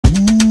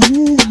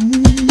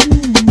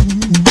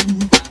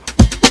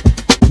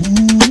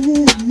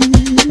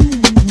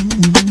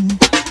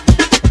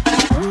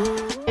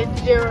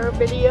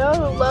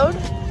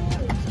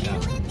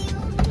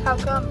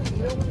come?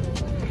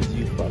 Because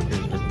you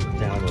fuckers were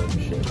downloading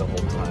shit the whole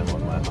time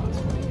on my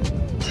hotspot.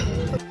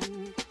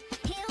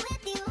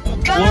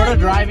 Florida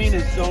driving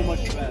is so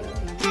much better.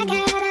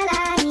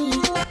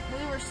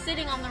 We were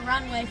sitting on the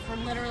runway for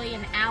literally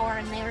an hour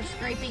and they were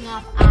scraping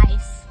off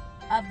ice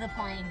of the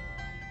plane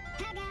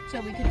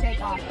so we could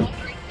take off.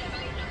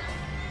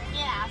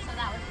 Yeah, so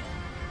that was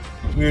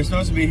good. We were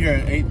supposed to be here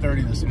at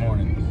 8:30 this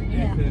morning.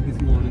 Yeah. 8:30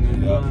 this morning,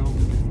 and now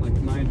it's like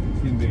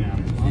 9:15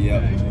 p.m.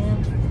 Yep.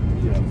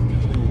 Yep.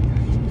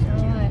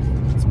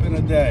 It's been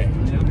a day.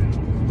 Yep.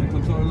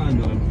 Welcome to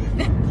Orlando.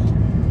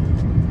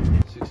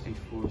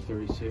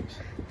 6436.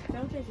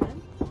 Don't they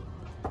run?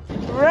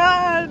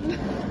 Run!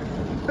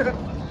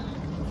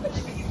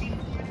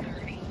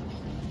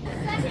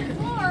 Second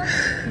floor.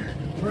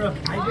 Brooke,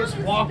 I just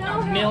walked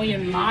a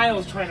million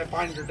miles trying to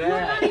find your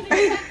dad.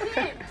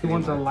 He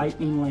wants a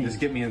lightning lane. Just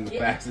get me in the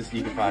fastest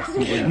you can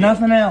possibly.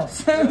 Nothing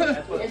else.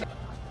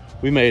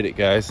 We made it,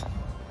 guys.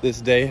 This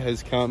day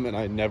has come, and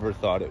I never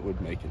thought it would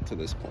make it to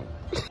this point.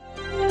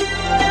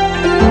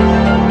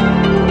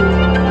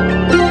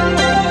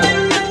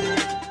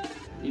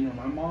 You know,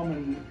 my mom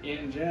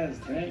and Jazz,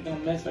 they ain't gonna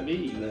miss a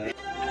beat.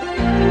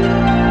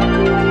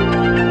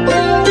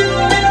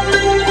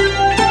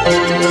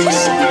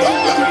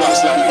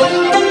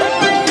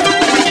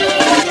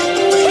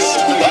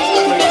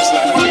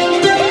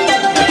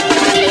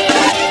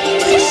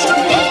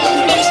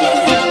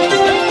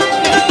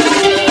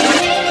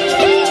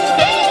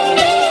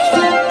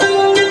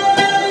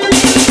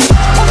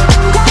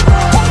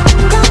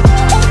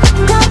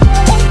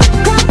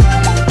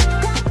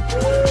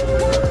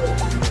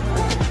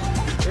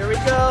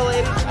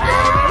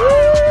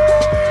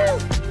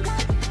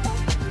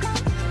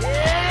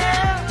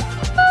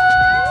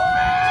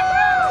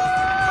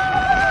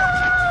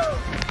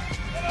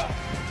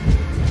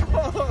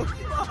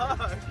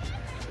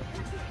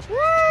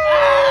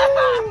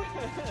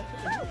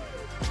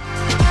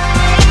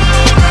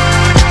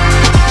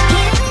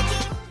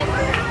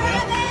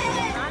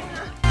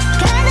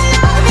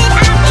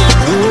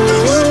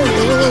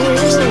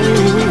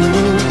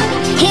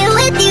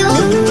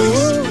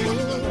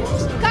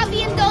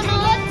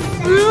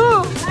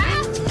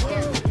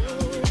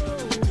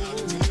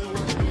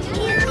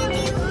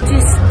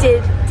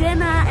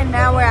 Dinner, and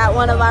now we're at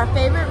one of our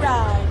favorite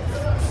rides,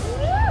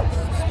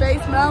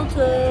 Space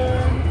Mountain.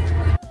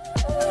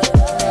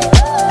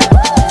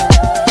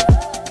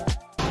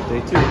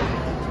 Day 2.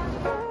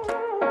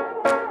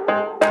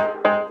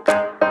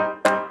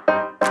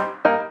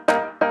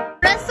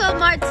 Espresso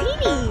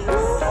martinis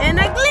and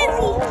a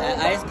glizzy.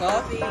 Iced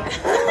coffee.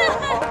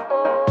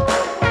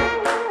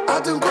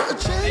 I don't got to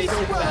change the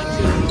world.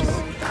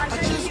 I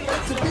just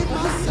want to be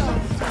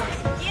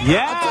myself.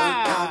 Yeah!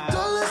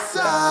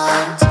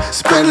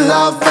 Spread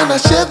love and I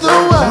share the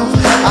wealth.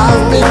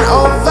 I've been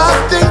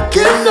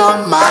overthinking all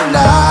my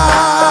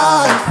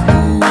life.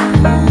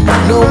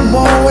 No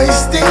more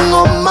wasting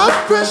on my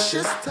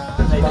precious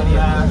time.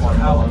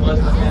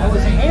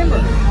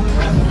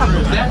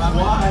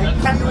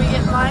 Time do we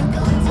get in line?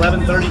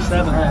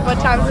 11:37. What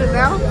time is it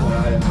now?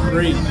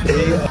 3.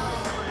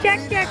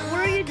 Jack,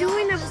 what are you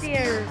doing up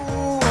there?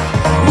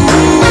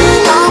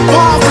 I'm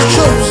part of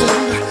chosen.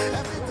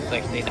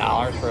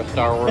 $60 for a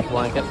Star Wars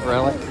blanket,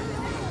 really?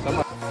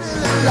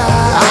 I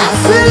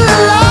feel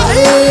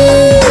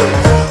alive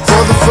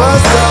for the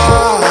first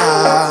time.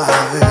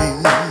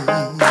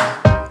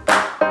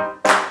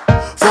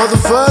 For the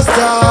first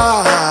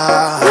time.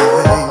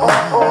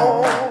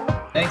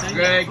 Thanks,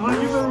 Greg. I'm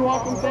living my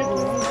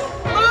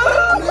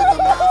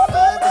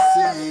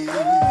fantasy.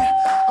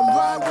 I'm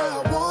right where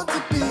I want to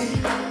be.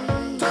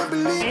 Don't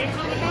believe.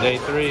 Day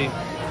 3.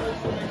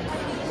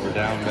 We're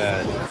down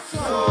bad.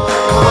 Come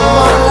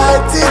on,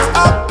 light it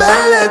up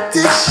and let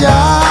it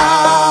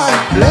shine.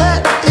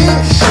 Let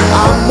it shine.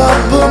 I'ma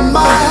put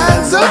my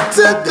hands up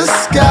to the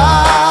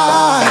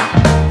sky.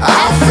 I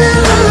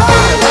feel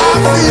alive, I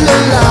feel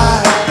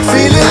alive.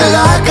 Feeling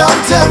like I'm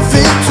 10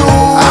 feet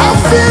tall. I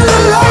feel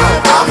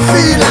alive, I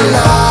feel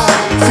alive.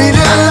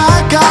 Feeling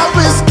like I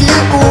risk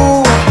it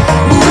all.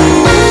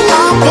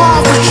 I'm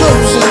part of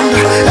chosen.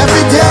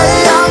 Every day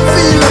I'm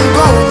feeling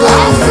bold. I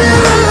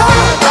feel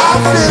alive, I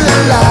feel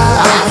alive.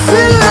 I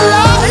feel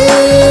alive.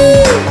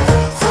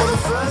 For the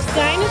first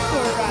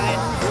Dinosaur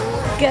ride.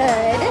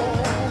 Good.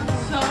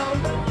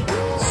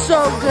 So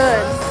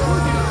good.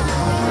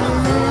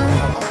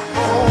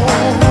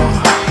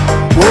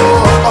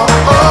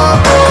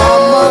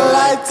 Come on,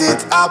 light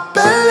it up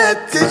and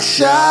let it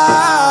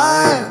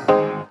shine.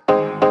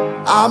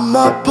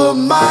 I'ma put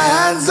my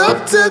hands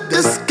up to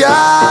the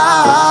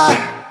sky.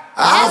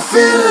 I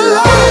feel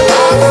alive,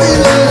 I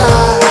feel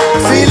alive.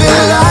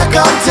 Feeling like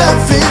I'm 10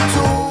 feet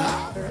tall.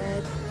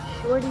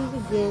 Shorties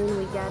again.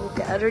 We got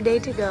the other day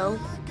to go.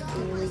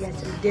 And we got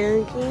some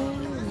dunking.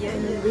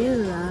 And we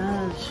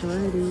love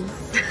shorties.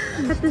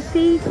 At the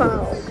sea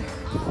fog.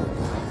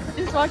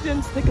 Just walked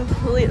into the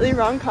completely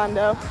wrong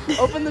condo.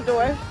 Opened the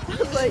door. I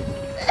was like,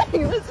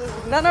 hey, this is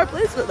not our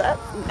place, but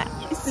that's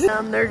nice.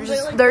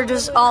 They're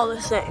just all the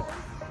same.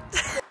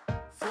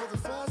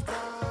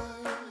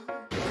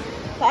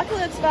 Fuck.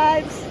 Eclipse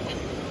vibes.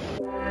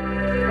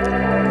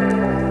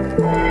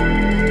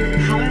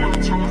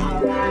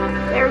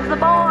 There's the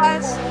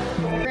boys.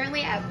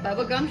 Currently at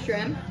Bubblegum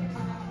Shrimp.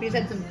 We just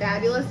had some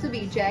fabulous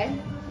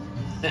ceviche.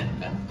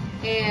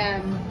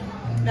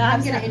 And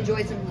I'm gonna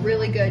enjoy some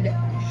really good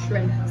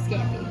shrimp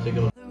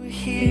scampi.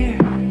 Here,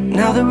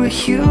 now that we're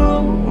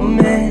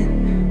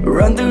human,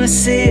 run through a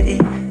city.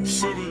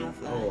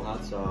 Oh,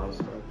 hot sauce.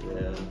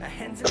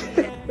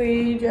 Yeah.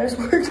 We just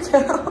worked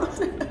out.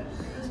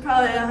 It's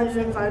probably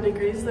 105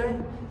 degrees there.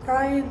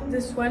 Probably the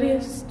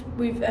sweatiest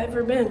we've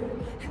ever been.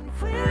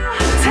 We'll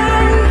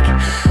take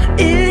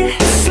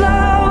it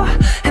slow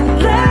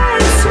and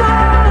let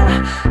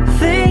small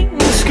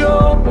things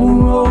go.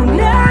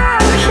 Now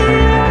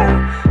here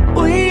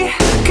we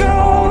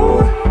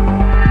go.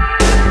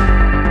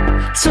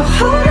 So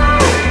hold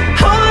on,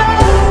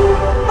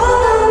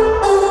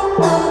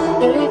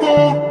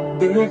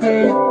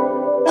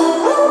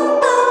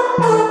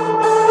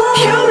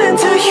 human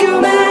to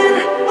human.